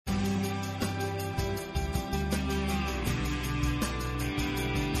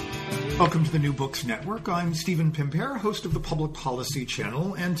Welcome to the New Books Network. I'm Stephen Pimpare, host of the Public Policy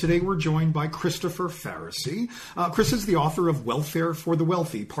Channel, and today we're joined by Christopher Faricy. Chris is the author of Welfare for the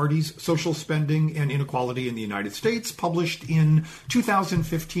Wealthy, Parties, Social Spending, and Inequality in the United States, published in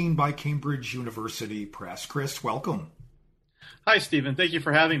 2015 by Cambridge University Press. Chris, welcome. Hi, Stephen. Thank you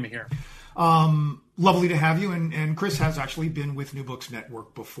for having me here. Lovely to have you, and Chris has actually been with New Books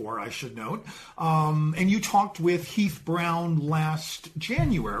Network before, I should note. And you talked with Heath Brown last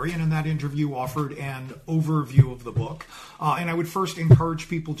January, and in that interview offered an overview of the book. And I would first encourage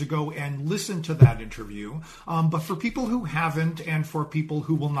people to go and listen to that interview. But for people who haven't, and for people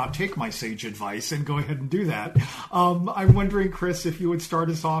who will not take my sage advice and go ahead and do that, I'm wondering, Chris, if you would start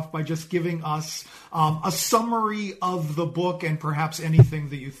us off by just giving us a summary of the book and perhaps anything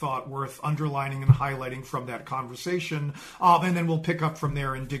that you thought worth underlining and highlighting from that conversation, and then we'll pick up from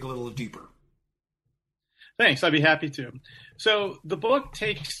there and dig a little deeper. Thanks, I'd be happy to. So the book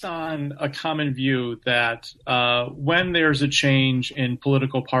takes on a common view that when there's a change in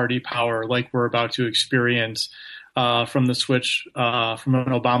political party power, like we're about to experience from the switch from an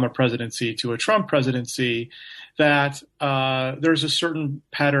Obama presidency to a Trump presidency, that there's a certain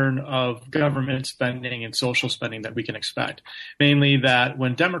pattern of government spending and social spending that we can expect. Mainly that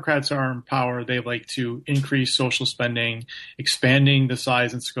when Democrats are in power, they like to increase social spending, expanding the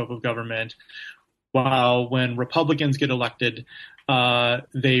size and scope of government, while when Republicans get elected,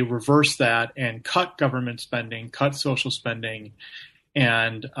 they reverse that and cut government spending, cut social spending,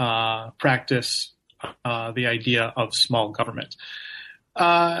 and practice the idea of small government.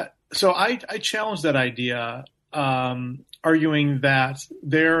 So I challenge that idea, arguing that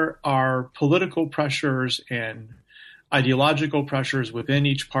there are political pressures and ideological pressures within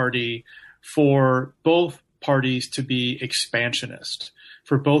each party for both parties to be expansionist,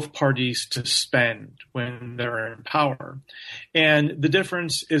 for both parties to spend when they're in power. And the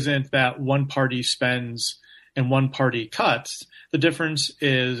difference isn't that one party spends and one party cuts. The difference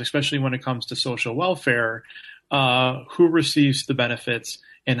is, especially when it comes to social welfare, who receives the benefits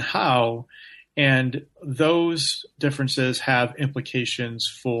and how. And those differences have implications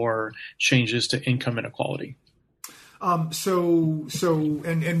for changes to income inequality.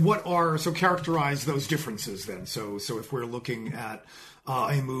 Characterize those differences then. So if we're looking at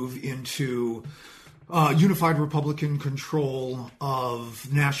a move into unified Republican control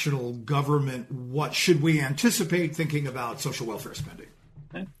of national government, what should we anticipate thinking about social welfare spending?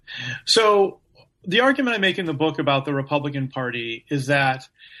 Okay. So the argument I make in the book about the Republican Party is that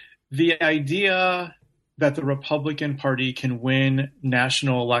the idea that the Republican Party can win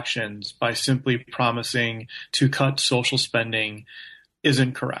national elections by simply promising to cut social spending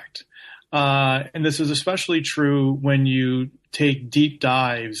isn't correct. And this is especially true when you take deep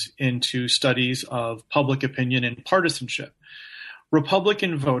dives into studies of public opinion and partisanship.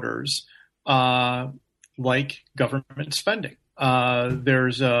 Republican voters like government spending.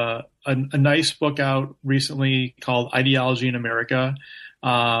 There's a nice book out recently called Ideology in America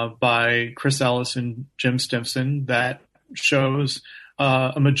by Chris Ellis and Jim Stimson that shows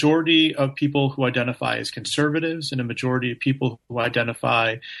a majority of people who identify as conservatives and a majority of people who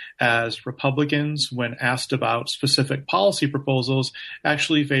identify as Republicans, when asked about specific policy proposals,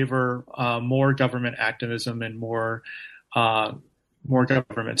 actually favor more government activism and more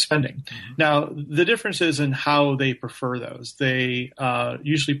government spending. Mm-hmm. Now, the difference is in how they prefer those. They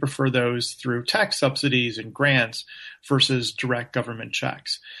usually prefer those through tax subsidies and grants versus direct government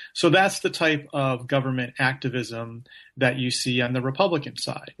checks. So that's the type of government activism that you see on the Republican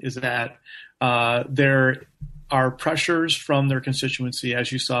side, is that there are pressures from their constituency,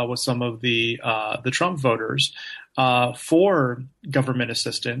 as you saw with some of the Trump voters, for government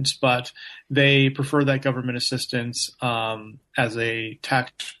assistance, but they prefer that government assistance as a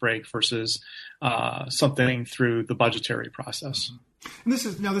tax break versus something through the budgetary process. And this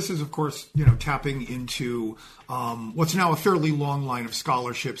is of course, tapping into what's now a fairly long line of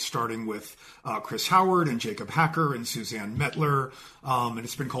scholarship, starting with Chris Howard and Jacob Hacker and Suzanne Mettler, and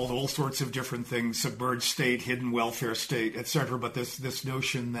it's been called all sorts of different things: submerged state, hidden welfare state, etc. But this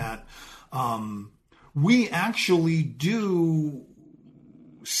notion that we actually do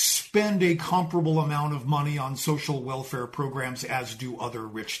spend a comparable amount of money on social welfare programs as do other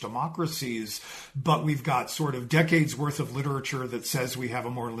rich democracies, but we've got sort of decades worth of literature that says we have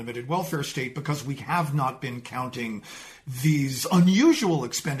a more limited welfare state because we have not been counting these unusual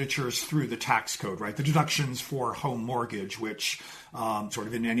expenditures through the tax code, right? The deductions for home mortgage, which sort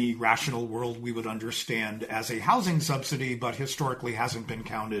of in any rational world we would understand as a housing subsidy, but historically hasn't been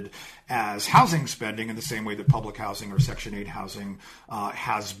counted as housing spending in the same way that public housing or Section 8 housing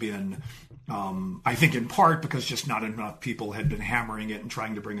has been. I think in part because just not enough people had been hammering it and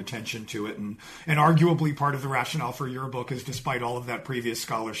trying to bring attention to it. And arguably part of the rationale for your book is despite all of that previous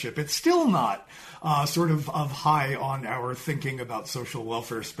scholarship, it's still not sort of high on our thinking about social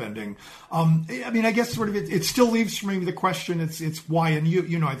welfare spending. I mean, I guess sort of it still leaves for me the question, it's why, and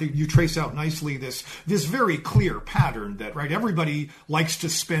you know, I think you trace out nicely this very clear pattern that, right, everybody likes to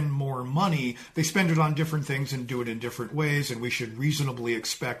spend more money. They spend it on different things and do it in different ways. And we should reasonably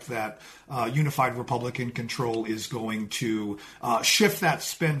expect that unified Republican control is going to shift that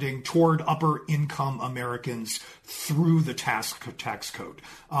spending toward upper income Americans through the tax code.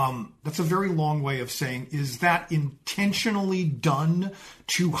 That's a very long way of saying, is that intentionally done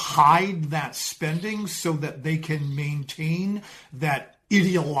to hide that spending so that they can maintain that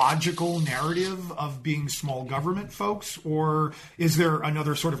ideological narrative of being small government folks? Or is there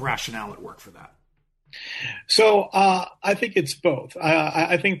another sort of rationale at work for that? So I think it's both.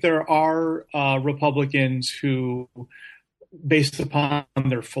 I think there are Republicans who, based upon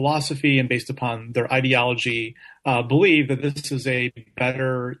their philosophy and based upon their ideology, believe that this is a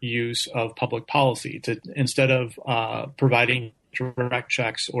better use of public policy to, instead of providing direct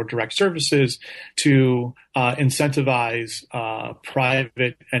checks or direct services, to incentivize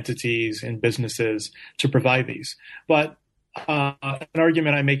private entities and businesses to provide these. But an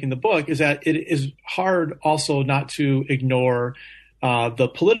argument I make in the book is that it is hard also not to ignore the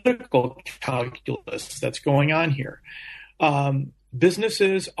political calculus that's going on here.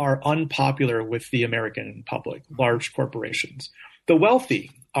 Businesses are unpopular with the American public, large corporations. The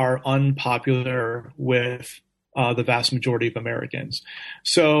wealthy are unpopular with the vast majority of Americans.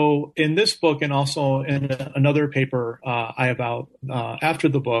 So in this book, and also in another paper I have out after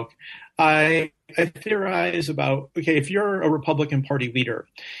the book, I theorize about, okay, if you're a Republican Party leader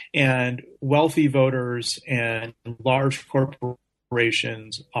and wealthy voters and large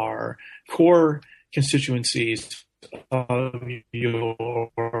corporations are core constituencies of your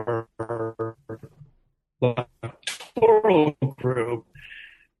electoral group,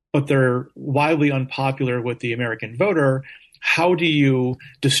 but they're widely unpopular with the American voter, how do you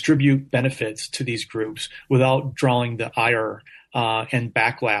distribute benefits to these groups without drawing the ire and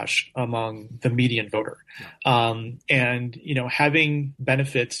backlash among the median voter? And, you know, having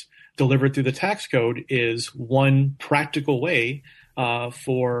benefits delivered through the tax code is one practical way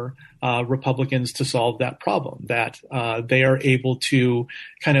for Republicans to solve that problem, that they are able to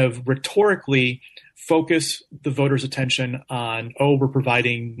kind of rhetorically focus the voters' attention on, oh, we're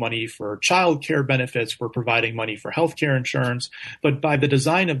providing money for child care benefits, we're providing money for health care insurance. But by the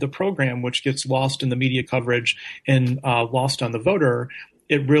design of the program, which gets lost in the media coverage and lost on the voter,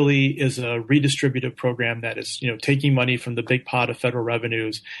 it really is a redistributive program that is, you know, taking money from the big pot of federal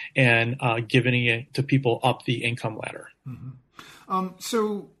revenues and giving it to people up the income ladder. Mm-hmm.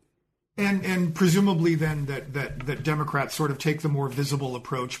 And presumably then that Democrats sort of take the more visible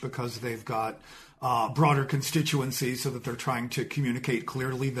approach because they've got broader constituencies, so that they're trying to communicate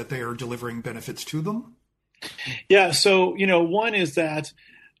clearly that they are delivering benefits to them? Yeah. So, you know, one is that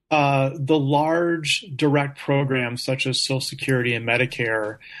the large direct programs such as Social Security and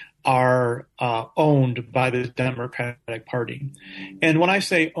Medicare are owned by the Democratic Party. And when I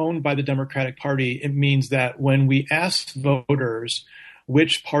say owned by the Democratic Party, it means that when we ask voters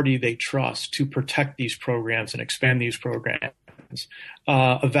which party they trust to protect these programs and expand these programs,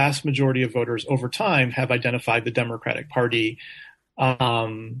 a vast majority of voters over time have identified the Democratic Party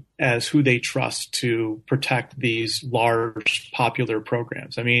as who they trust to protect these large popular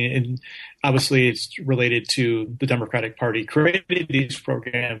programs. I mean, and obviously it's related to the Democratic Party created these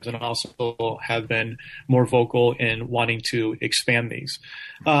programs and also have been more vocal in wanting to expand these.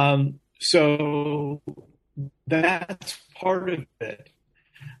 So that's part of it.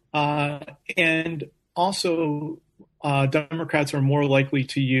 And also, Democrats are more likely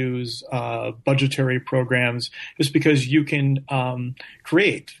to use budgetary programs just because you can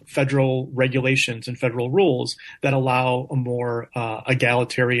create federal regulations and federal rules that allow a more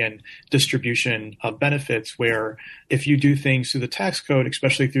egalitarian distribution of benefits, where if you do things through the tax code,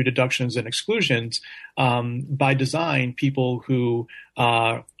 especially through deductions and exclusions, by design, people who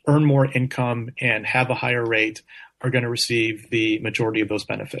earn more income and have a higher rate are going to receive the majority of those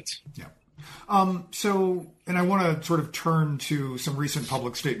benefits. Yeah. So And I want to sort of turn to some recent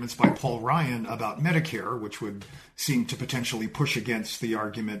public statements by Paul Ryan about Medicare, which would seem to potentially push against the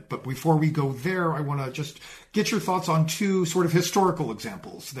argument. But before we go there, I want to just get your thoughts on two sort of historical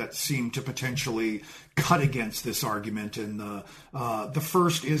examples that seem to potentially cut against this argument. And the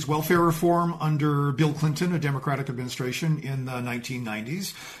first is welfare reform under Bill Clinton, a Democratic administration in the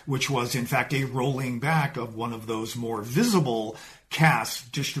 1990s, which was in fact a rolling back of one of those more visible cash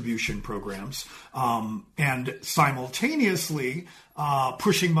distribution programs, and simultaneously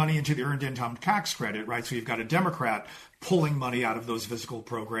pushing money into the earned income tax credit, right? So you've got a Democrat pulling money out of those physical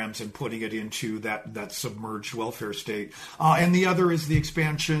programs and putting it into that submerged welfare state. And the other is the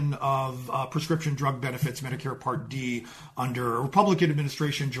expansion of prescription drug benefits, Medicare Part D, under a Republican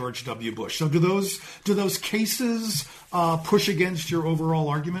administration, George W. Bush. So do those cases push against your overall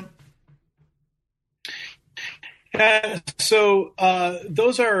argument? So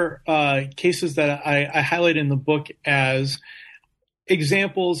those are cases that I highlight in the book as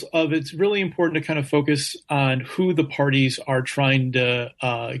examples of it's really important to kind of focus on who the parties are trying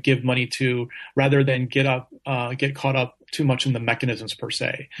to give money to rather than get caught up too much in the mechanisms per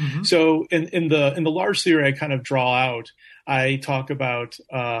se. Mm-hmm. So in the large theory I kind of draw out, I talk about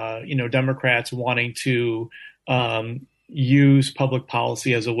Democrats wanting to use public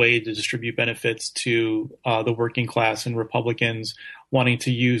policy as a way to distribute benefits to the working class, and Republicans wanting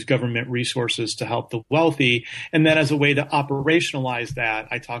to use government resources to help the wealthy. And then as a way to operationalize that,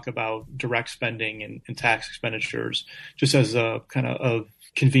 I talk about direct spending and tax expenditures just as a kind of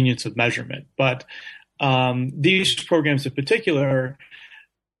convenience of measurement. But these programs in particular,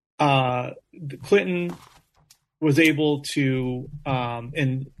 Clinton was able to,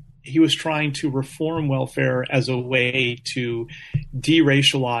 and he was trying to reform welfare as a way to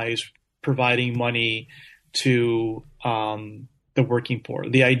deracialize providing money to the working poor.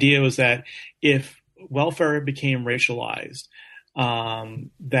 The idea was that if welfare became racialized,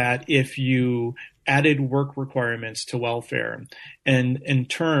 that if you added work requirements to welfare and in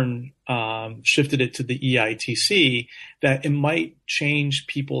turn shifted it to the EITC, that it might change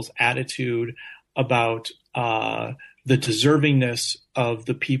people's attitude about the deservingness of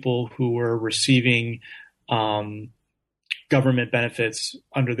the people who were receiving government benefits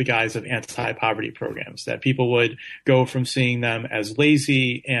under the guise of anti-poverty programs, that people would go from seeing them as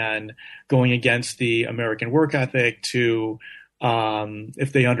lazy and going against the American work ethic to,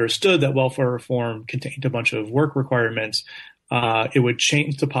 if they understood that welfare reform contained a bunch of work requirements, it would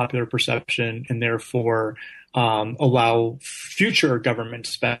change the popular perception and therefore allow future government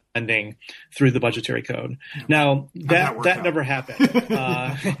spending through the budgetary code. Now, that never happened.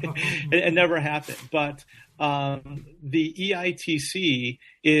 It never happened. But the EITC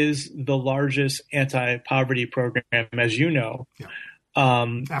is the largest anti-poverty program, as you know,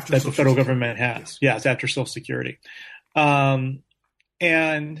 that the federal government has. Yes, after Social Security. And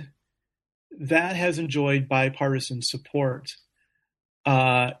that has enjoyed bipartisan support.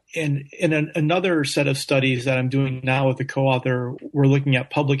 In another set of studies that I'm doing now with a co-author, we're looking at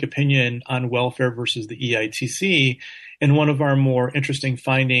public opinion on welfare versus the EITC. And one of our more interesting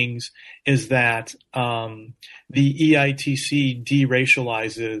findings is that the EITC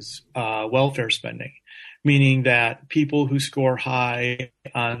deracializes welfare spending, meaning that people who score high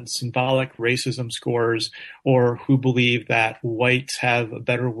on symbolic racism scores or who believe that whites have a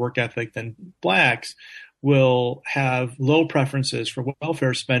better work ethic than blacks will have low preferences for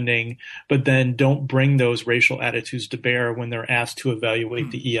welfare spending, but then don't bring those racial attitudes to bear when they're asked to evaluate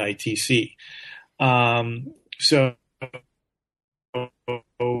the EITC. So,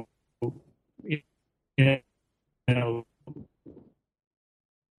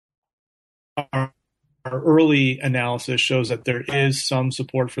 our early analysis shows that there is some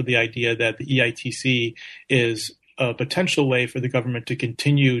support for the idea that the EITC is a potential way for the government to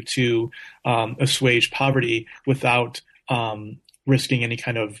continue to assuage poverty without risking any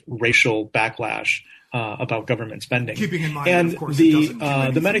kind of racial backlash about government spending. Keeping in mind, and of course, the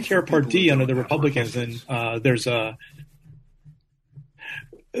Medicare Part D under the Republicans, and there's a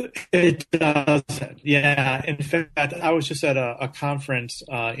it does, yeah. In fact, I was just at a conference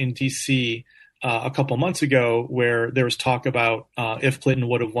in D.C. A couple months ago where there was talk about if Clinton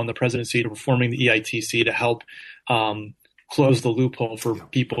would have won the presidency, reforming the EITC to help close the loophole for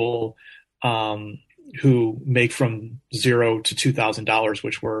people who make from $0 to $2,000,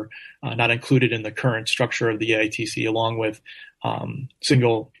 which were not included in the current structure of the EITC, along with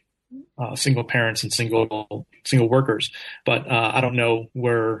single parents and single workers. But I don't know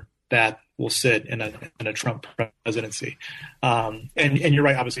where that will sit in a Trump presidency. And you're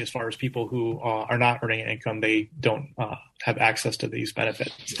right, obviously, as far as people who are not earning an income, they don't have access to these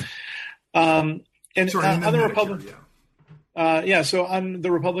benefits. And Sorry, and on the Medicare, Republican, so on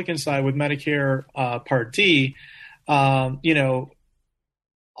the Republican side with Medicare Part D,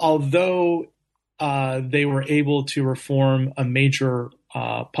 although they were able to reform a major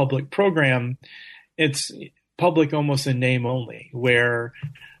public program, it's public almost in name only, where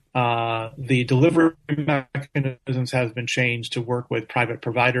the delivery mechanisms have been changed to work with private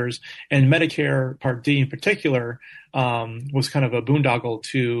providers, and Medicare Part D in particular was kind of a boondoggle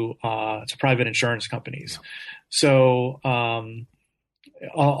to private insurance companies. Yeah. So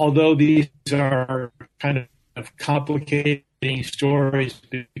although these are kind of complicating stories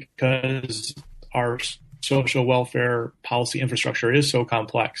because our social welfare policy infrastructure is so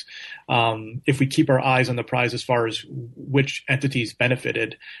complex, if we keep our eyes on the prize as far as which entities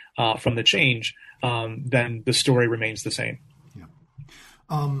benefited from the change, then the story remains the same. Yeah.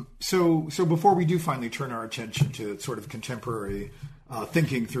 So before we do finally turn our attention to sort of contemporary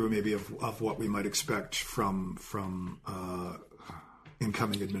thinking through maybe of what we might expect from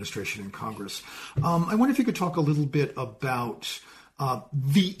incoming administration in Congress, I wonder if you could talk a little bit about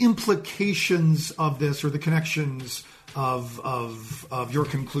the implications of this, or the connections of your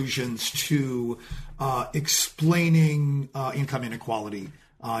conclusions to explaining income inequality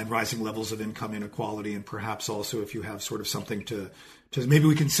and rising levels of income inequality, and perhaps also if you have sort of something to maybe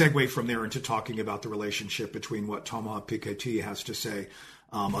we can segue from there into talking about the relationship between what Thomas Piketty has to say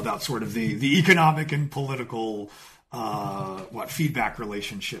about sort of the economic and political feedback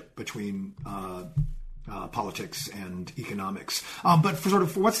relationship between politics and economics. But for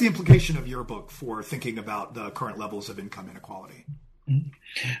what's the implication of your book for thinking about the current levels of income inequality?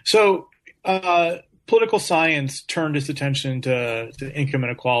 So political science turned its attention to income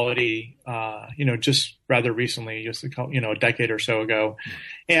inequality, just rather recently, just a decade or so ago.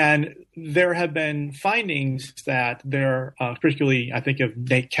 And there have been findings that there, particularly I think of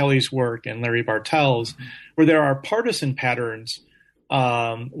Nate Kelly's work and Larry Bartel's, where there are partisan patterns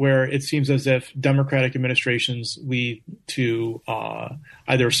where it seems as if Democratic administrations lead to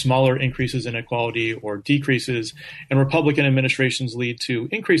either smaller increases in inequality or decreases, and Republican administrations lead to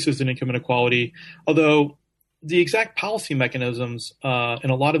increases in income inequality, although the exact policy mechanisms in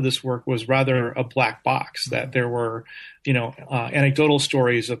a lot of this work was rather a black box, that there were, anecdotal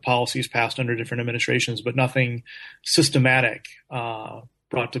stories of policies passed under different administrations, but nothing systematic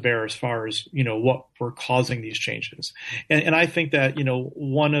brought to bear as far as, what were causing these changes. And I think that,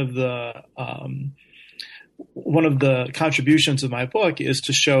 one of the contributions of my book is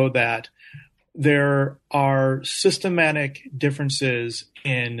to show that there are systematic differences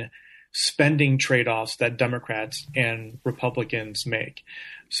in spending trade-offs that Democrats and Republicans make.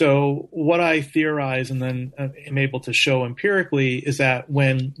 So what I theorize and then am able to show empirically is that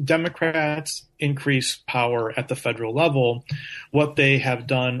when Democrats increase power at the federal level, what they have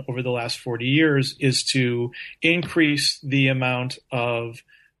done over the last 40 years is to increase the amount of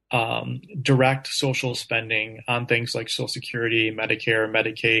direct social spending on things like Social Security, Medicare,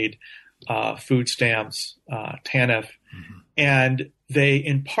 Medicaid, food stamps, TANF, and they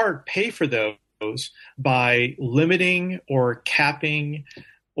in part pay for those by limiting or capping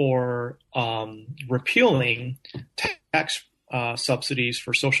or repealing tax subsidies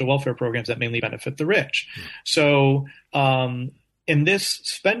for social welfare programs that mainly benefit the rich. So in this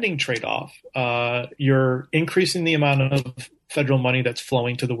spending trade-off, you're increasing the amount of federal money that's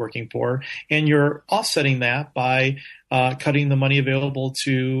flowing to the working poor, and you're offsetting that by cutting the money available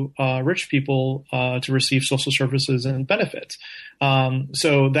to rich people to receive social services and benefits.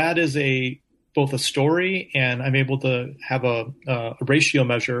 So that is both a story, and I'm able to have a ratio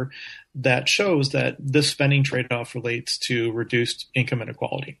measure that shows that this spending trade-off relates to reduced income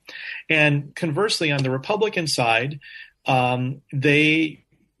inequality. And conversely, on the Republican side, they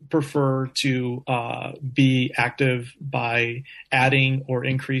prefer to be active by adding or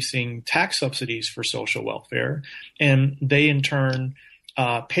increasing tax subsidies for social welfare, and they in turn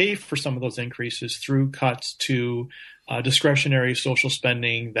pay for some of those increases through cuts to discretionary social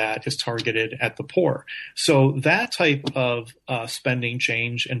spending that is targeted at the poor. So that type of spending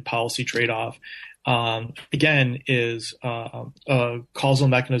change and policy trade-off, again, is a causal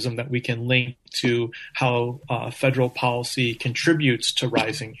mechanism that we can link to how federal policy contributes to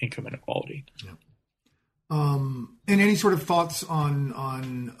rising income inequality. Yeah. And any sort of thoughts on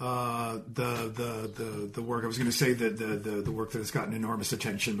the work? I was going to say that the work that has gotten enormous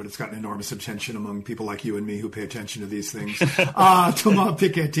attention, but it's gotten enormous attention among people like you and me who pay attention to these things. Thomas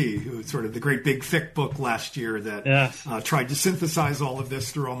Piketty, who sort of the great big thick book last year that tried to synthesize all of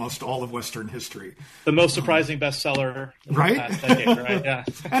this through almost all of Western history. The most surprising bestseller in right? the past decade, right? Yeah.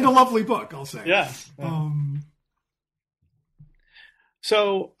 And a lovely book, I'll say. Yeah.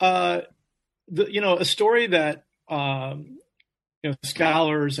 a story that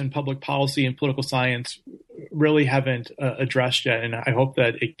scholars in public policy and political science really haven't addressed yet, and I hope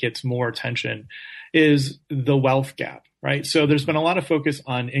that it gets more attention, is the wealth gap, right? So there's been a lot of focus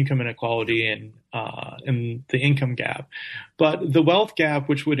on income inequality and the income gap, but the wealth gap,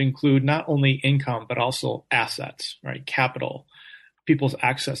 which would include not only income but also assets, right? Capital, people's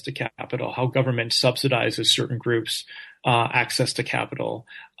access to capital, how government subsidizes certain groups' access to capital,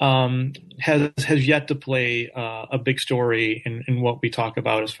 has yet to play a big story in what we talk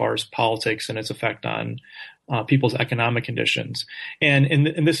about as far as politics and its effect on people's economic conditions. And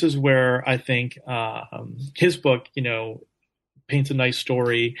this is where I think his book, paints a nice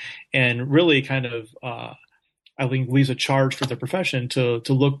story and really kind of I think leaves a charge for the profession to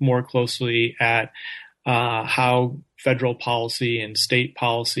look more closely at how federal policy and state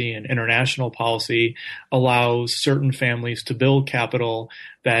policy and international policy allows certain families to build capital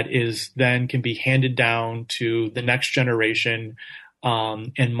that is then can be handed down to the next generation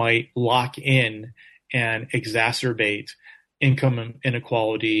and might lock in and exacerbate income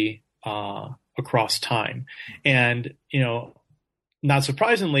inequality across time. And, not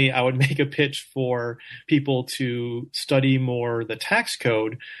surprisingly, I would make a pitch for people to study more the tax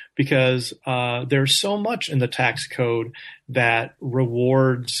code because there's so much in the tax code that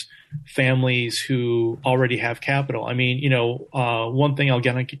rewards families who already have capital. I mean, one thing I'll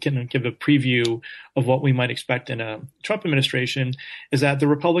give a preview of what we might expect in a Trump administration is that the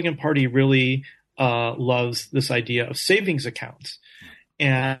Republican Party really loves this idea of savings accounts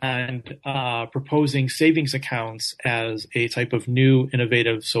and proposing savings accounts as a type of new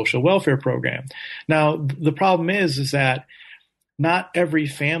innovative social welfare program. Now, the problem is that not every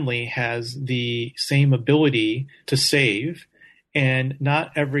family has the same ability to save, and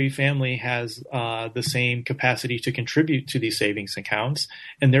not every family has the same capacity to contribute to these savings accounts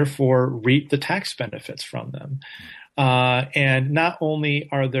and therefore reap the tax benefits from them. And not only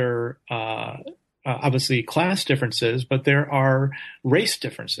are there obviously class differences, but there are race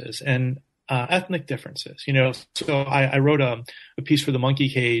differences and ethnic differences. So I wrote a piece for the Monkey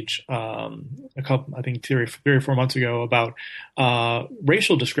Cage I think 3 or 4 months ago about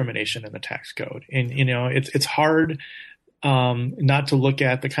racial discrimination in the tax code, and it's hard not to look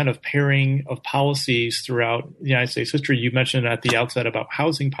at the kind of pairing of policies throughout the United States history. You mentioned at the outset about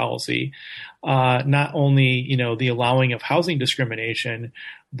housing policy, not only, the allowing of housing discrimination,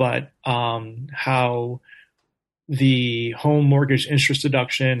 but how the home mortgage interest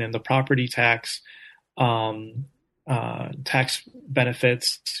deduction and the property tax tax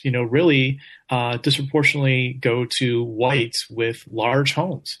benefits, really disproportionately go to whites with large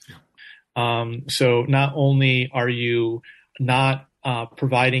homes. So not only are you not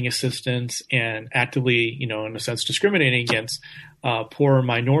providing assistance and actively, in a sense, discriminating against poor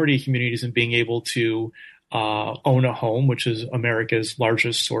minority communities and being able to own a home, which is America's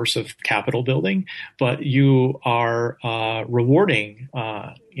largest source of capital building, but you are rewarding,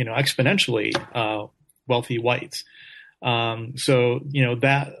 exponentially wealthy whites. So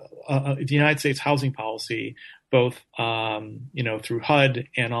that the United States housing policy, both through HUD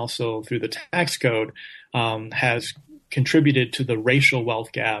and also through the tax code, has contributed to the racial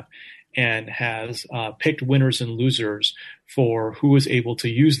wealth gap and has picked winners and losers for who is able to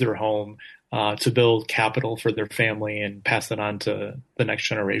use their home to build capital for their family and pass that on to the next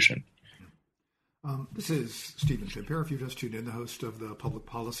generation. This is Stephen Shapiro, if you just tuned in, the host of the Public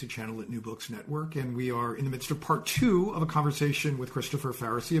Policy Channel at New Books Network, and we are in the midst of part 2 of a conversation with Christopher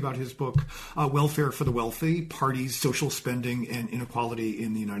Faricy about his book, Welfare for the Wealthy, Parties, Social Spending, and Inequality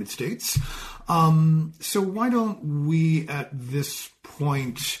in the United States. So why don't we, at this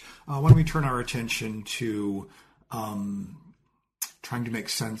point, turn our attention to trying to make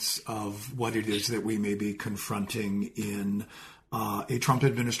sense of what it is that we may be confronting in a Trump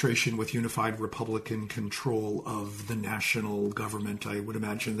administration with unified Republican control of the national government. I would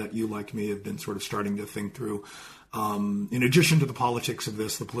imagine that you, like me, have been sort of starting to think through, in addition to the politics of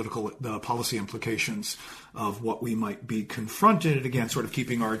this, the policy implications of what we might be confronted, again, sort of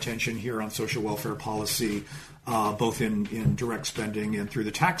keeping our attention here on social welfare policy, both in direct spending and through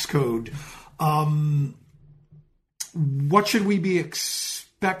the tax code. What should we be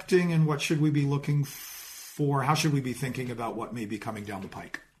expecting and what should we be looking for? How should we be thinking about what may be coming down the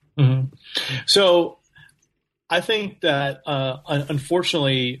pike? Mm-hmm. So I think that,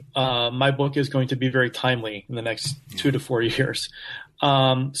 unfortunately, my book is going to be very timely in the next 2 to 4 years.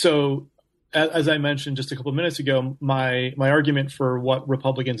 So as I mentioned just a couple of minutes ago, my argument for what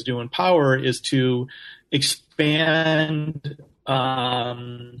Republicans do in power is to expand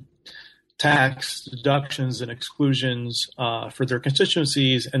tax deductions and exclusions for their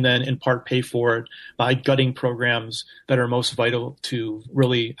constituencies, and then in part pay for it by gutting programs that are most vital to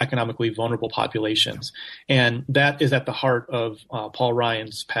really economically vulnerable populations. And that is at the heart of Paul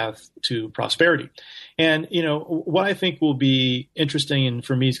Ryan's path to prosperity. And, what I think will be interesting, and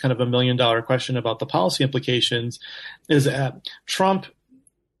for me is kind of $1 million question about the policy implications, is that Trump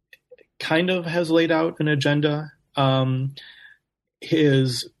kind of has laid out an agenda.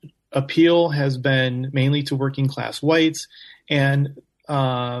 His appeal has been mainly to working class whites, and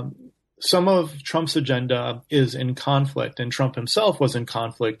some of Trump's agenda is in conflict, and Trump himself was in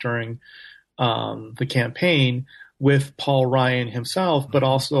conflict during the campaign with Paul Ryan himself, but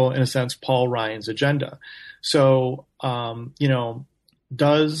also, in a sense, Paul Ryan's agenda. So,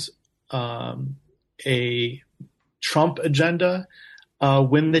 does a Trump agenda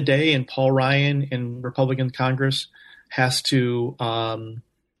win the day, and Paul Ryan in Republican Congress has to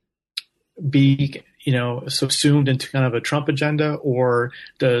be, subsumed into kind of a Trump agenda, or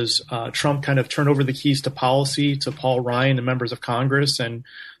does Trump kind of turn over the keys to policy to Paul Ryan and members of Congress and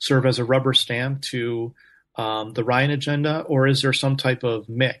serve as a rubber stamp to the Ryan agenda, or is there some type of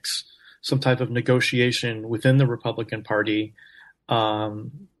mix, some type of negotiation within the Republican Party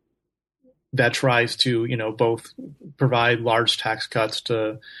that tries to, both provide large tax cuts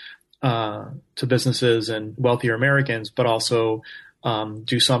to businesses and wealthier Americans, but also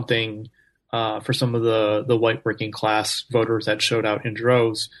do something for some of the white working class voters that showed out in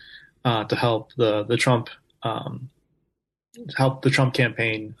droves to help the Trump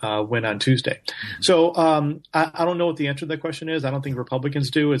campaign win on Tuesday. Mm-hmm. So I don't know what the answer to that question is. I don't think Republicans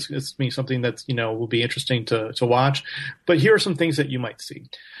do. It's something that will be interesting to watch. But here are some things that you might see.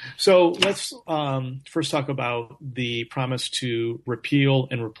 So let's first talk about the promise to repeal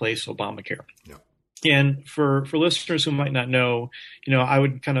and replace Obamacare. Yeah. And for listeners who might not know, I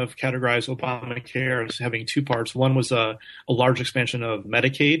would kind of categorize Obamacare as having two parts. One was a large expansion of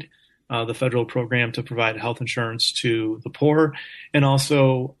Medicaid, the federal program to provide health insurance to the poor, and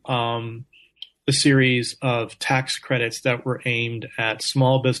also a series of tax credits that were aimed at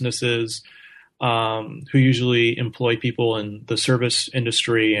small businesses who usually employ people in the service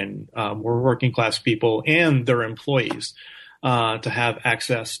industry and more working class people and their employees to have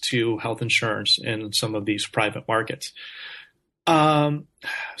access to health insurance in some of these private markets.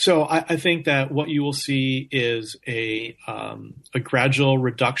 So I think that what you will see is a gradual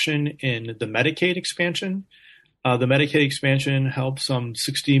reduction in the Medicaid expansion. The Medicaid expansion helps some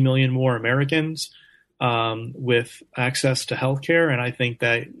 60 million more Americans with access to health care. And I think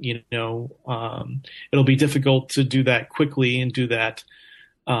that, it'll be difficult to do that quickly and do that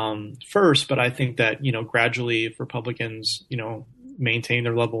first. But I think that, gradually, if Republicans, maintain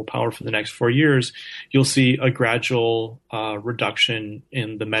their level of power for the next 4 years, you'll see a gradual reduction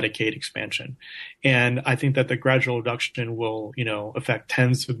in the Medicaid expansion. And I think that the gradual reduction will, affect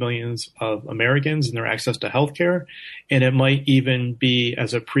tens of millions of Americans and their access to health care. And it might even be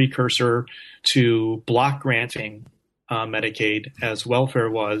as a precursor to block granting Medicaid, as welfare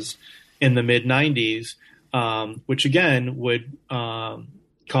was in the mid-90s, which again would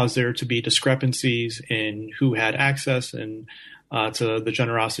cause there to be discrepancies in who had access and to the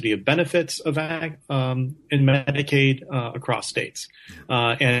generosity of benefits of in Medicaid across states.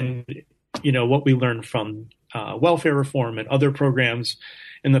 And, what we learned from welfare reform and other programs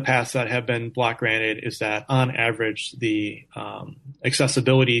in the past that have been block granted is that on average, the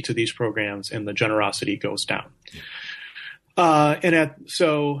accessibility to these programs and the generosity goes down. And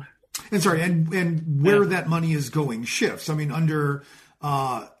where that money is going shifts. I mean, under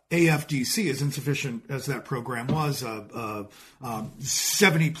AFDC, as insufficient as that program was,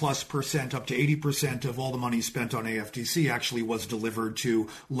 70+% up to 80% of all the money spent on AFDC actually was delivered to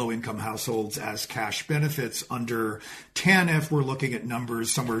low-income households as cash benefits. Under TANF, we're looking at numbers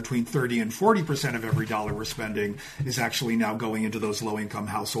somewhere between 30 and 40% of every dollar we're spending is actually now going into those low-income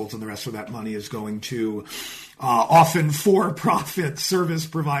households, and the rest of that money is going to often for-profit service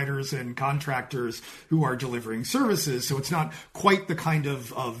providers and contractors who are delivering services. So it's not quite the kind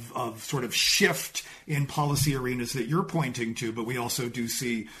of sort of shift in policy arenas that you're pointing to, but we also do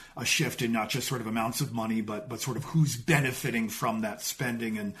see a shift in not just sort of amounts of money, but sort of who's benefiting from that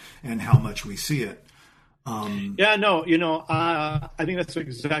spending and how much we see it. I think that's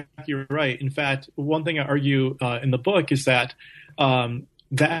exactly right. In fact, one thing I argue in the book is that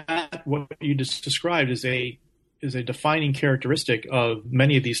that what you just described is a defining characteristic of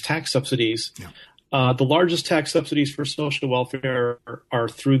many of these tax subsidies. Yeah. The largest tax subsidies for social welfare are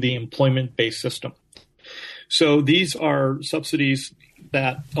through the employment-based system. So these are subsidies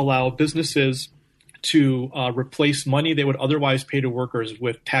that allow businesses to replace money they would otherwise pay to workers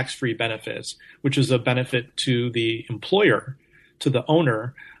with tax-free benefits, which is a benefit to the employer, to the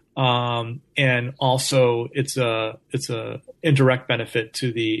owner, and also it's a indirect benefit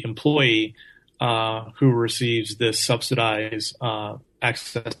to the employee who receives this subsidized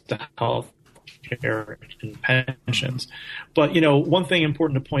access to health care and pensions. But, one thing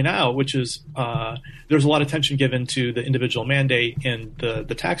important to point out, which is there's a lot of attention given to the individual mandate and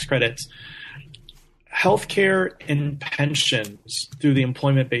the tax credits. Healthcare and pensions through the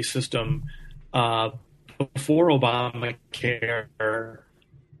employment-based system before Obamacare,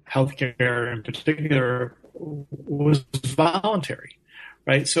 healthcare in particular, was voluntary.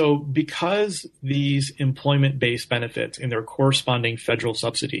 Right. So because these employment-based benefits and their corresponding federal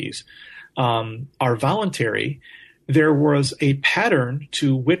subsidies are voluntary, there was a pattern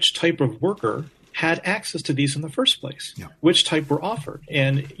to which type of worker had access to these in the first place, which type were offered.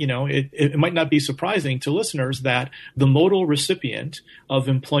 And, it might not be surprising to listeners that the modal recipient of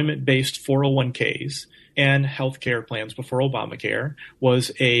employment-based 401ks and healthcare plans before Obamacare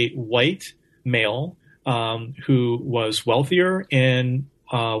was a white male who was wealthier and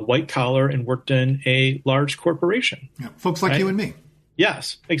white collar and worked in a large corporation. Yeah. Folks like you and me.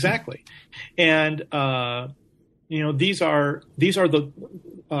 Yes, exactly. And these are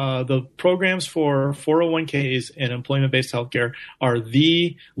the programs for 401ks and employment-based healthcare are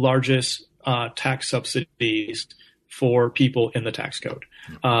the largest tax subsidies for people in the tax code.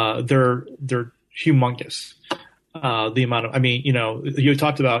 They're humongous. The amount of, you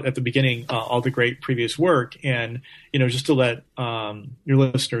talked about at the beginning all the great previous work, and just to let your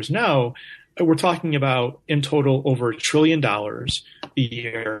listeners know, we're talking about in total over $1 trillion a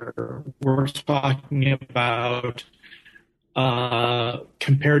year. We're talking about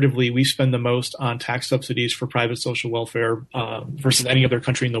comparatively, we spend the most on tax subsidies for private social welfare versus any other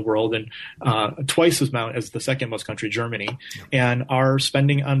country in the world, and twice as amount as the second most country, Germany. And our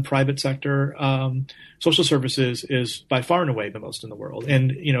spending on private sector social services is by far and away the most in the world.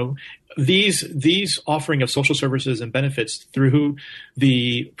 And these offering of social services and benefits through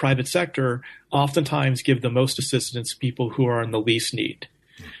the private sector oftentimes give the most assistance to people who are in the least need.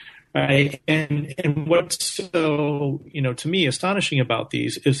 Right. And what's so, to me astonishing about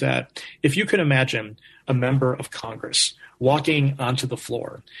these is that if you could imagine a member of Congress walking onto the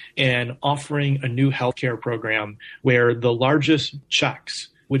floor and offering a new healthcare program where the largest checks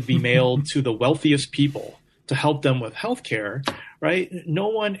would be mailed to the wealthiest people to help them with healthcare, right? No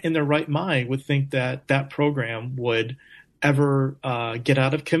one in their right mind would think that that program would ever get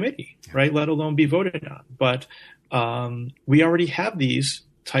out of committee, right? Let alone be voted on. But we already have these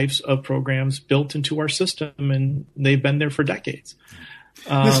types of programs built into our system, and they've been there for decades.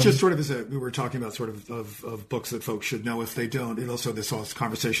 This just sort of is we were talking about sort of books that folks should know if they don't. This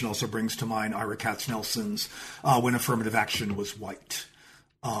conversation also brings to mind Ira Katznelson's When Affirmative Action Was White.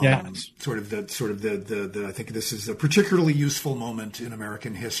 I think this is a particularly useful moment in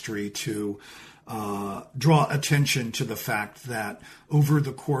American history to draw attention to the fact that over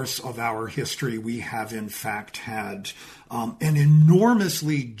the course of our history, we have in fact had an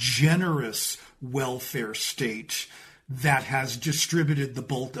enormously generous welfare state that has distributed the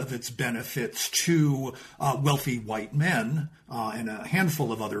bulk of its benefits to wealthy white men and a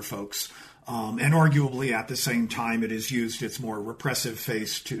handful of other folks. And arguably at the same time, it has used its more repressive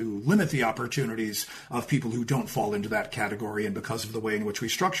face to limit the opportunities of people who don't fall into that category. And because of the way in which we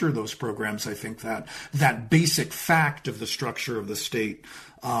structure those programs, I think that that basic fact of the structure of the state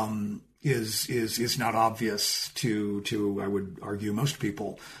is not obvious to I would argue most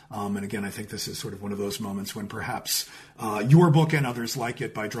people. And again, I think this is sort of one of those moments when perhaps your book and others like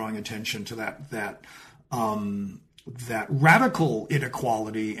it, by drawing attention to that radical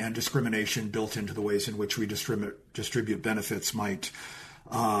inequality and discrimination built into the ways in which we distribute benefits might,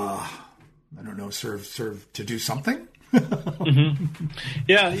 serve to do something. Mm-hmm.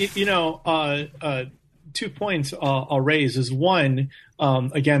 Yeah, 2 points I'll raise is one,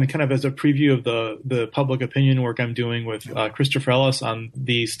 again, kind of as a preview of the public opinion work I'm doing with Christopher Ellis on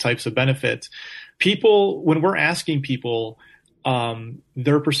these types of benefits. People, when we're asking people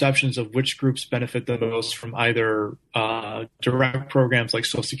their perceptions of which groups benefit the most from either direct programs like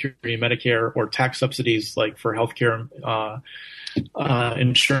Social Security and Medicare, or tax subsidies like for healthcare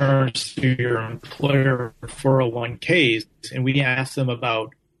insurance through your employer 401ks, and we ask them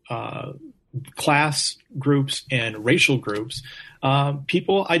about class groups and racial groups,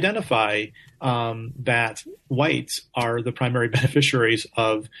 people identify that whites are the primary beneficiaries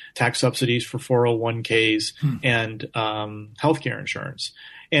of tax subsidies for 401ks and healthcare insurance.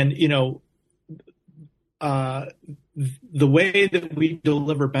 And, the way that we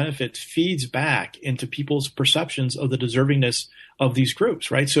deliver benefits feeds back into people's perceptions of the deservingness of these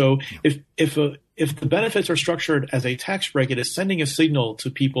groups, right? So if the benefits are structured as a tax break, it is sending a signal to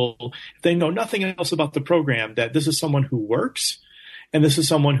people, if they know nothing else about the program, that this is someone who works and this is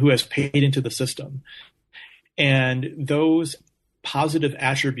someone who has paid into the system. And those positive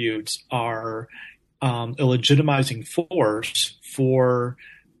attributes are a legitimizing force for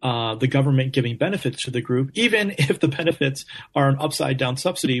the government giving benefits to the group, even if the benefits are an upside down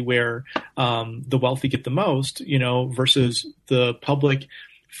subsidy where the wealthy get the most, versus the public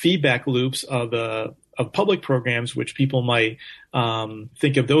feedback loops of public programs, which people might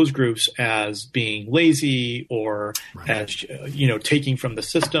think of those groups as being lazy or as taking from the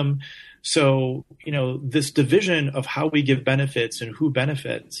system. So this division of how we give benefits and who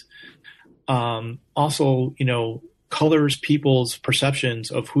benefits also colors people's perceptions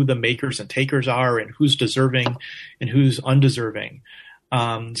of who the makers and takers are and who's deserving and who's undeserving.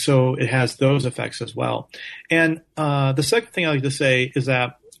 So it has those effects as well. And the second thing I like to say is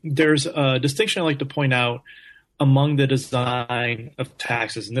that there's a distinction I like to point out among the design of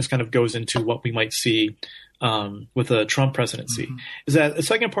taxes, and this kind of goes into what we might see with the Trump presidency, is that the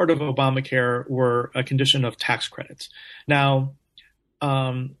second part of Obamacare were a condition of tax credits. Now,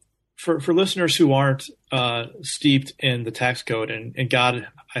 for listeners who aren't steeped in the tax code, and God,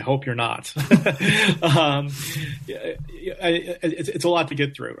 I hope you're not, it's a lot to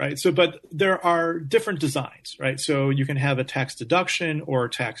get through, right? So, but there are different designs, right? So you can have a tax deduction or a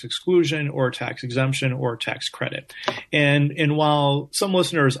tax exclusion or a tax exemption or a tax credit. And while some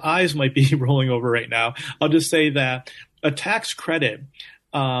listeners' eyes might be rolling over right now, I'll just say that a tax credit,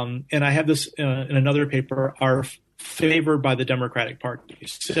 and I have this in another paper, are favored by the Democratic Party.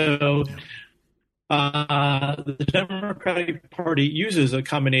 So the Democratic Party uses a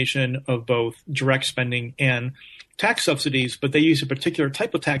combination of both direct spending and tax subsidies, but they use a particular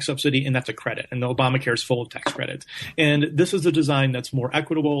type of tax subsidy, and that's a credit. And the Obamacare is full of tax credits. And this is a design that's more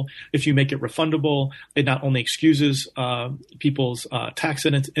equitable. If you make it refundable, it not only excuses people's tax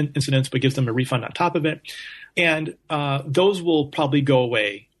incidents, but gives them a refund on top of it. And those will probably go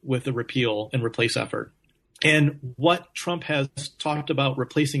away with the repeal and replace effort. And what Trump has talked about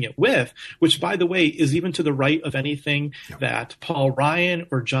replacing it with, which, by the way, is even to the right of anything that Paul Ryan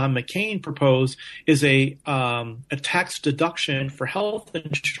or John McCain proposed, is a tax deduction for health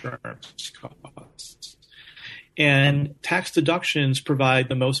insurance costs. And tax deductions provide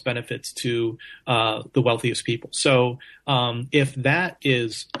the most benefits to the wealthiest people. So if that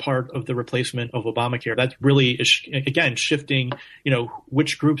is part of the replacement of Obamacare, that's really, again, shifting,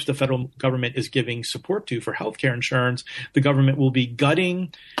 which groups the federal government is giving support to for healthcare insurance. The government will be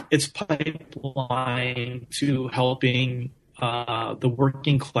gutting its pipeline to helping the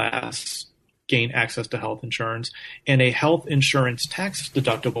working class gain access to health insurance, and a health insurance tax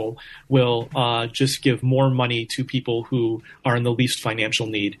deductible will just give more money to people who are in the least financial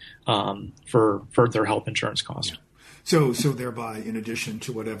need for their health insurance costs. So thereby, in addition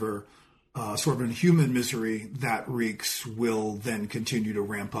to whatever sort of inhuman misery that wreaks, will then continue to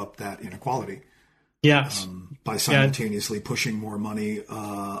ramp up that inequality. Yes. By simultaneously pushing more money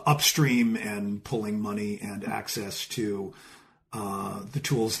upstream and pulling money and access to the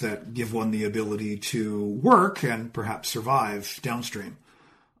tools that give one the ability to work and perhaps survive downstream.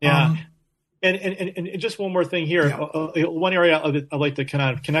 Yeah. And just one more thing here. Yeah. One area I'd like to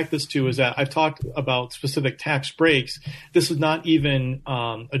kind of connect this to is that I've talked about specific tax breaks. This is not even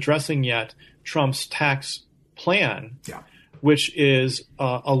addressing yet Trump's tax plan, which is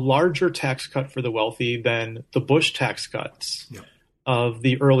a larger tax cut for the wealthy than the Bush tax cuts. Yeah. Of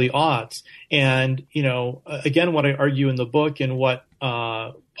the early aughts. And, again, what I argue in the book and what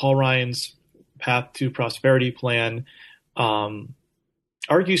Paul Ryan's Path to Prosperity plan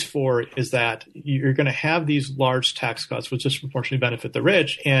argues for is that you're going to have these large tax cuts which disproportionately benefit the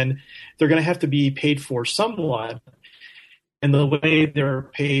rich, and they're going to have to be paid for somewhat. And the way they're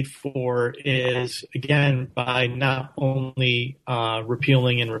paid for is, again, by not only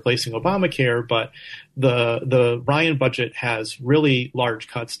repealing and replacing Obamacare, but the Ryan budget has really large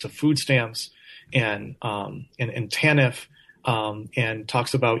cuts to food stamps and TANF, and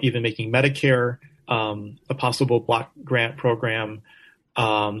talks about even making Medicare a possible block grant program,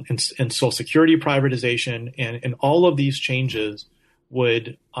 and Social Security privatization, and all of these changes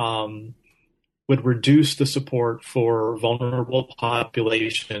would reduce the support for vulnerable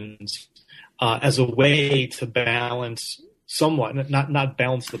populations as a way to balance somewhat, not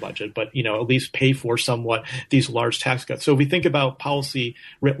balance the budget, but at least pay for somewhat these large tax cuts. So if we think about policy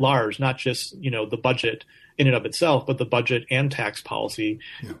writ large, not just the budget in and of itself, but the budget and tax policy,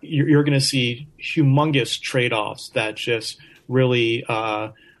 you're going to see humongous trade-offs that just really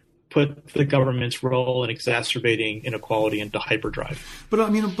put the government's role in exacerbating inequality into hyperdrive. But a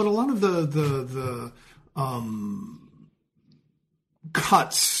lot of the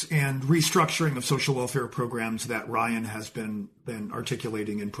cuts and restructuring of social welfare programs that Ryan has been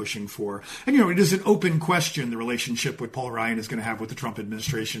articulating and pushing for. And, it is an open question, the relationship what Paul Ryan is going to have with the Trump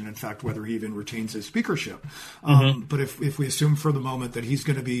administration, in fact, whether he even retains his speakership. But if we assume for the moment that he's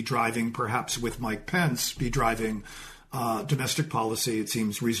going to be driving, perhaps with Mike Pence, domestic policy, it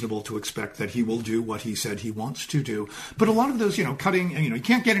seems reasonable to expect that he will do what he said he wants to do. But a lot of those, cutting, you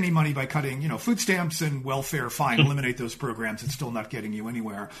can't get any money by cutting, food stamps and welfare, fine, eliminate those programs. It's still not getting you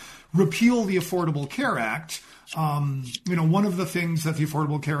anywhere. Repeal the Affordable Care Act. One of the things that the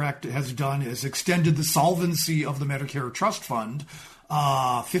Affordable Care Act has done is extended the solvency of the Medicare Trust Fund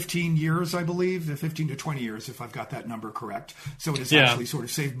 15 years, I believe, 15 to 20 years, if I've got that number correct. So it has actually sort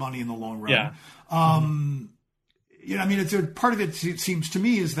of saved money in the long run. Yeah. It's a part of it. It seems to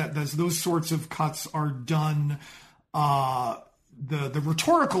me is that those sorts of cuts are done. The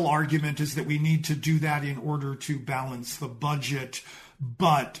rhetorical argument is that we need to do that in order to balance the budget,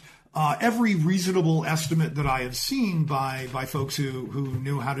 but every reasonable estimate that I have seen by folks who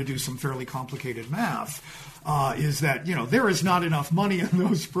knew how to do some fairly complicated math is that there is not enough money in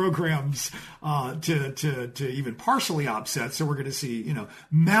those programs to even partially offset. So we're going to see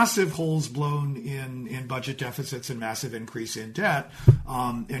massive holes blown in budget deficits and massive increase in debt.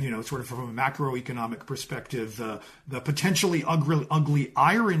 And sort of from a macroeconomic perspective, the potentially ugly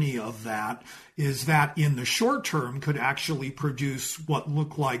irony of that is that in the short term could actually produce what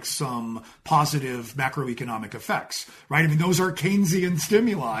look like some positive macroeconomic effects, right? Those are Keynesian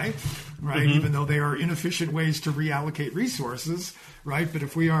stimuli, right? Even though they are inefficient ways to reallocate resources, right? But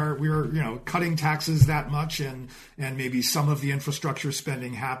if we're cutting taxes that much and maybe some of the infrastructure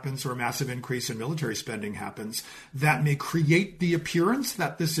spending happens or a massive increase in military spending happens, that may create the appearance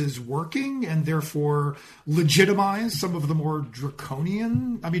that this is working and therefore legitimize some of the more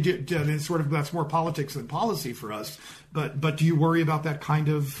draconian. It's sort of, that's more politics than policy for us. But do you worry about that kind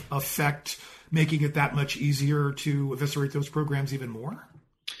of effect making it that much easier to eviscerate those programs even more?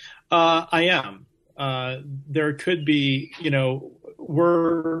 I am. There could be,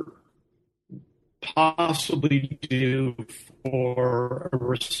 we're possibly due for a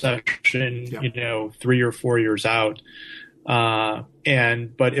recession, 3 or 4 years out. But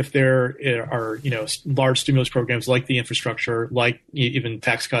if there are, large stimulus programs like the infrastructure, like even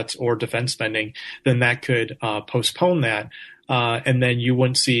tax cuts or defense spending, then that could postpone that. And then you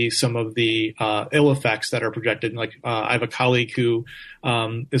wouldn't see some of the ill effects that are projected. Like I have a colleague who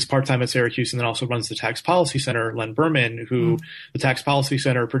is part-time at Syracuse and then also runs the Tax Policy Center, Len Berman, who the Tax Policy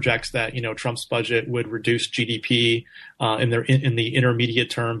Center projects that Trump's budget would reduce GDP in the intermediate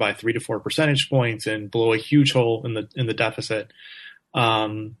term by 3 to 4 percentage points and blow a huge hole in the deficit.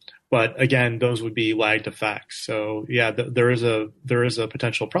 But again, those would be lagged effects. So yeah, there is a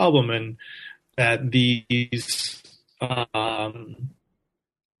potential problem, and that these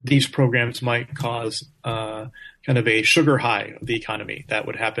programs might cause kind of a sugar high of the economy that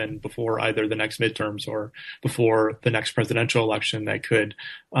would happen before either the next midterms or before the next presidential election that could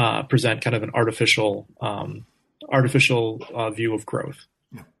present kind of an artificial view of growth.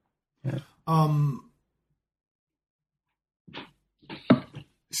 Yeah.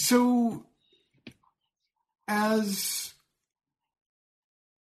 So as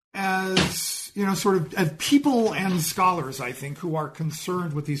sort of as people and scholars, I think, who are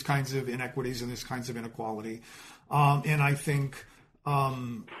concerned with these kinds of inequities and these kinds of inequality, and I think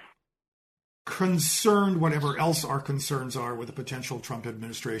concerned, whatever else our concerns are with the potential Trump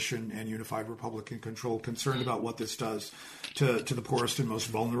administration and unified Republican control, concerned about what this does to the poorest and most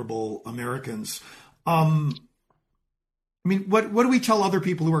vulnerable Americans. What do we tell other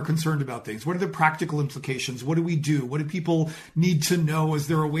people who are concerned about things? What are the practical implications? What do we do? What do people need to know? Is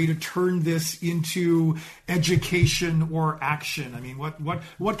there a way to turn this into education or action?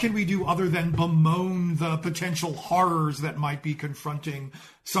 What can we do other than bemoan the potential horrors that might be confronting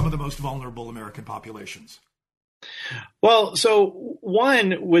some of the most vulnerable American populations? Well, so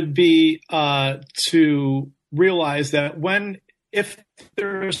one would be to realize that if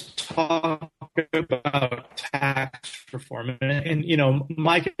there's talk about tax reform, and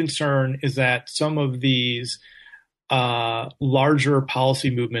my concern is that some of these larger policy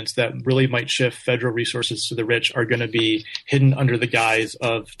movements that really might shift federal resources to the rich are going to be hidden under the guise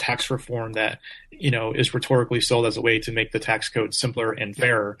of tax reform that is rhetorically sold as a way to make the tax code simpler and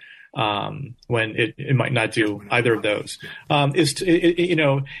fairer, when it might not do either of those.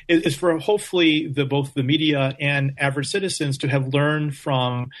 Is for hopefully both the media and average citizens to have learned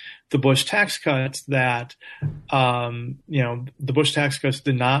from the Bush tax cuts that the Bush tax cuts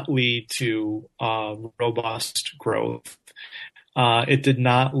did not lead to robust growth. It did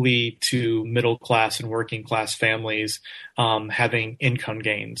not lead to middle class and working class families having income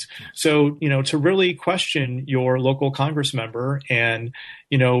gains. So, to really question your local Congress member and,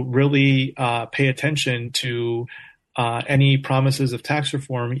 really pay attention to any promises of tax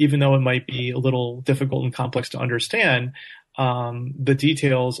reform, even though it might be a little difficult and complex to understand, the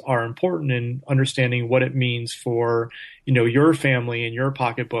details are important in understanding what it means for, your family and your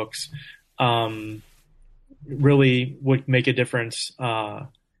pocketbooks. Really would make a difference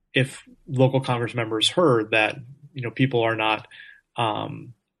if local Congress members heard that people are not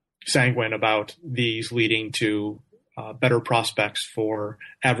sanguine about these leading to better prospects for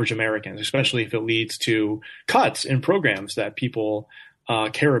average Americans, especially if it leads to cuts in programs that people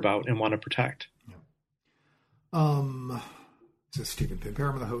care about and want to protect. This is Stephen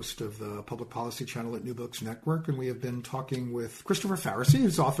Pimpare. I'm the host of the Public Policy Channel at New Books Network, and we have been talking with Christopher Faricy,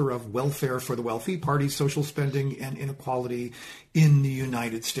 who's author of Welfare for the Wealthy, Parties, Social Spending, and Inequality in the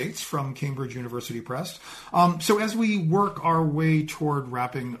United States from Cambridge University Press. So as we work our way toward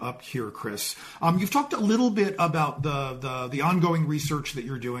wrapping up here, Chris, you've talked a little bit about the ongoing research that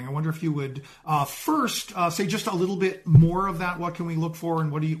you're doing. I wonder if you would first say just a little bit more of that. What can we look for, and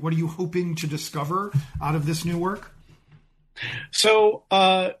what are you hoping to discover out of this new work? So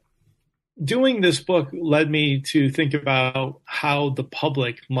doing this book led me to think about how the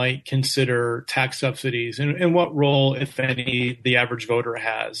public might consider tax subsidies and what role, if any, the average voter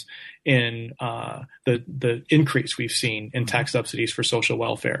has in the increase we've seen in tax subsidies for social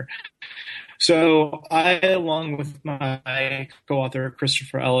welfare. So I, along with my co-author,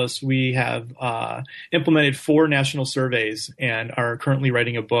 Christopher Ellis, we have implemented 4 national surveys and are currently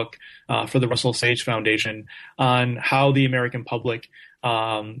writing a book for the Russell Sage Foundation on how the American public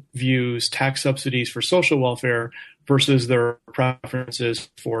views tax subsidies for social welfare versus their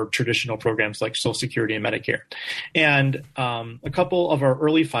preferences for traditional programs like Social Security and Medicare. And a couple of our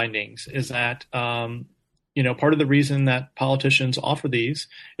early findings is that part of the reason that politicians offer these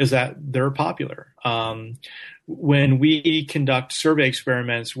is that they're popular. When we conduct survey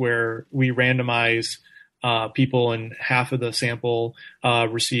experiments where we randomize people and half of the sample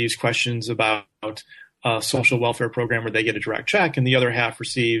receives questions about a social welfare program where they get a direct check, and the other half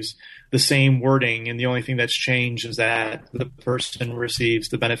receives the same wording, and the only thing that's changed is that the person receives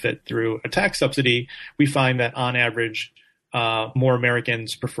the benefit through a tax subsidy, we find that on average, more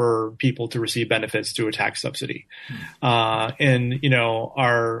Americans prefer people to receive benefits through a tax subsidy. And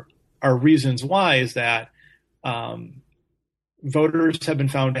our reasons why is that voters have been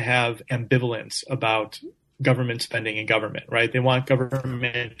found to have ambivalence about government spending and government, right? They want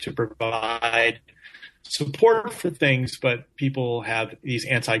government to provide support for things, but people have these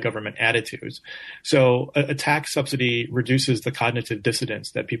anti-government attitudes. So a tax subsidy reduces the cognitive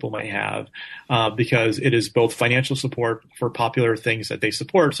dissonance that people might have because it is both financial support for popular things that they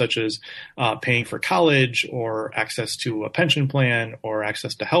support, such as paying for college or access to a pension plan or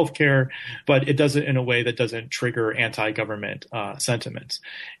access to health care, but it does it in a way that doesn't trigger anti-government sentiments.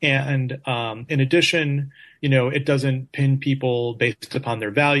 And in addition, it doesn't pin people based upon their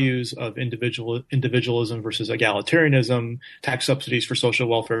values of individualism versus egalitarianism. Tax subsidies for social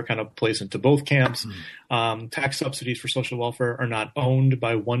welfare kind of plays into both camps. Tax subsidies for social welfare are not owned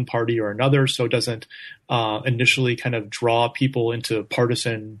by one party or another, so it doesn't initially kind of draw people into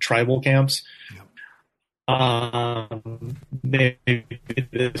partisan tribal camps. Maybe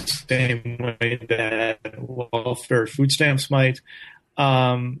the same way that welfare food stamps might.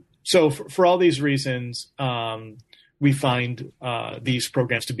 So for all these reasons, we find these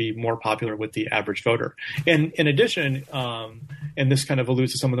programs to be more popular with the average voter. And in addition, and this kind of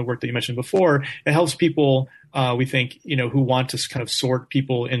alludes to some of the work that you mentioned before, it helps people, we think, who want to kind of sort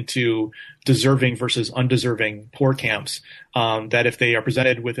people into deserving versus undeserving poor camps, that if they are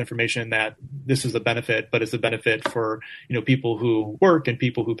presented with information that this is the benefit, but it's the benefit for, people who work and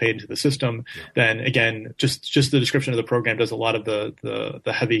people who pay into the system, then again, just the description of the program does a lot of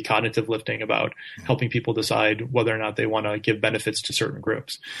the heavy cognitive lifting about helping people decide whether or not they want to give benefits to certain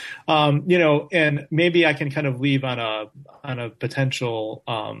groups. And maybe I can kind of leave on a potential,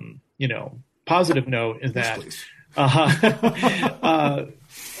 positive note is that,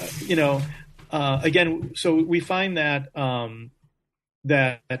 again, so we find that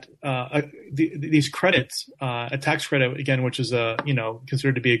that these credits, a tax credit again, which is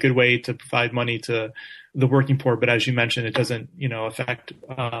considered to be a good way to provide money to the working poor, but as you mentioned, it doesn't affect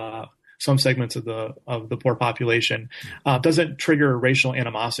some segments of the poor population, doesn't trigger racial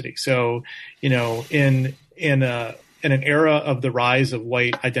animosity. So in an era of the rise of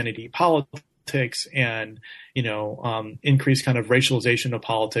white identity politics and increased kind of racialization of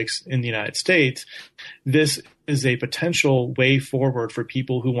politics in the United States, this is a potential way forward for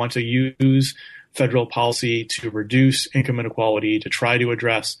people who want to use federal policy to reduce income inequality, to try to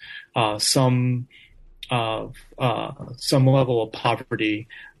address some level of poverty.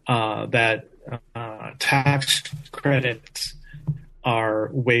 That tax credits are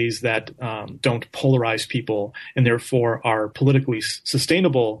ways that don't polarize people and therefore are politically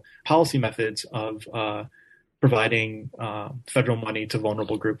sustainable policy methods of providing federal money to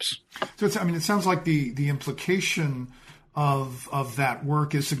vulnerable groups. So it sounds like the implication of that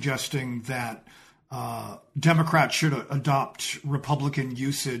work is suggesting that Democrats should adopt Republican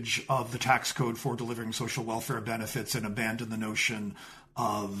usage of the tax code for delivering social welfare benefits and abandon the notion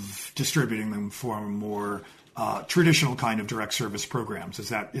of distributing them for more traditional kind of direct service programs. Is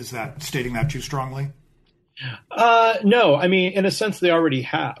that stating that too strongly? No, I mean, in a sense, they already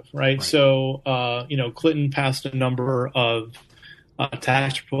have, right? So, Clinton passed a number of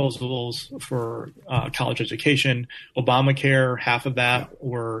tax proposals for college education. Obamacare, half of that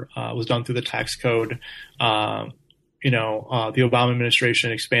was done through the tax code. The Obama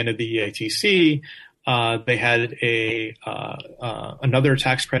administration expanded the EITC. They had another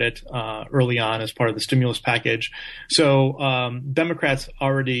tax credit early on as part of the stimulus package. So Democrats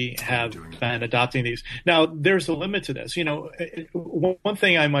already have been adopting these. Now, there's a limit to this. One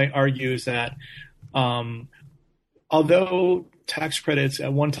thing I might argue is that although tax credits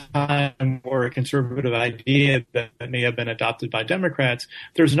at one time were a conservative idea that may have been adopted by Democrats,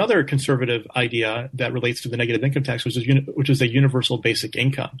 there's another conservative idea that relates to the negative income tax, which is a universal basic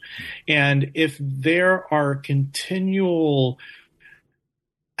income. And if there are continual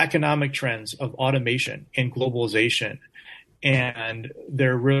economic trends of automation and globalization, and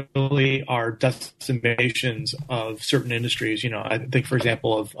there really are decimations of certain industries. I think, for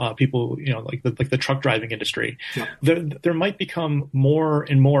example, of people, like the truck driving industry. Yeah. There might become more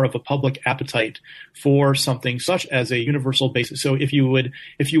and more of a public appetite for something such as a universal basis. So if you would,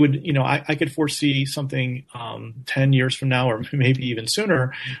 I could foresee something 10 years from now, or maybe even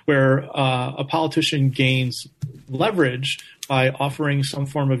sooner, where a politician gains leverage by offering some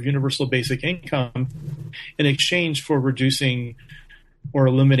form of universal basic income in exchange for reducing or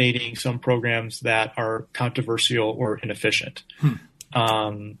eliminating some programs that are controversial or inefficient.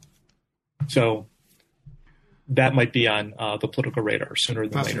 So that might be on the political radar sooner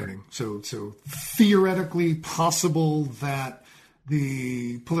than later. So theoretically possible that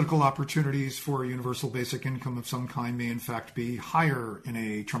the political opportunities for a universal basic income of some kind may in fact be higher in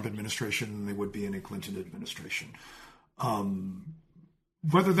a Trump administration than they would be in a Clinton administration.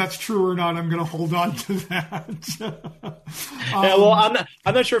 Whether that's true or not, I'm going to hold on to that. Well,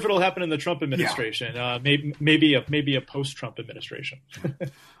 I'm not sure if it'll happen in the Trump administration. Yeah. Maybe a post-Trump administration.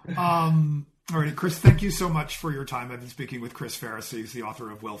 All right, Chris, thank you so much for your time. I've been speaking with Chris Faricy. He's the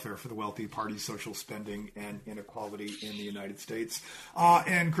author of Welfare for the Wealthy, Party, Social Spending, and Inequality in the United States.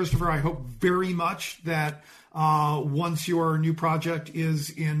 And Christopher, I hope very much that once your new project is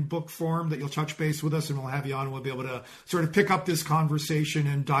in book form, that you'll touch base with us and we'll have you on and we'll be able to sort of pick up this conversation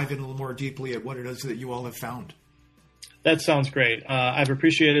and dive in a little more deeply at what it is that you all have found. That sounds great. I've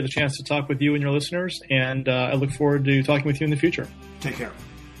appreciated the chance to talk with you and your listeners, and I look forward to talking with you in the future. Take care.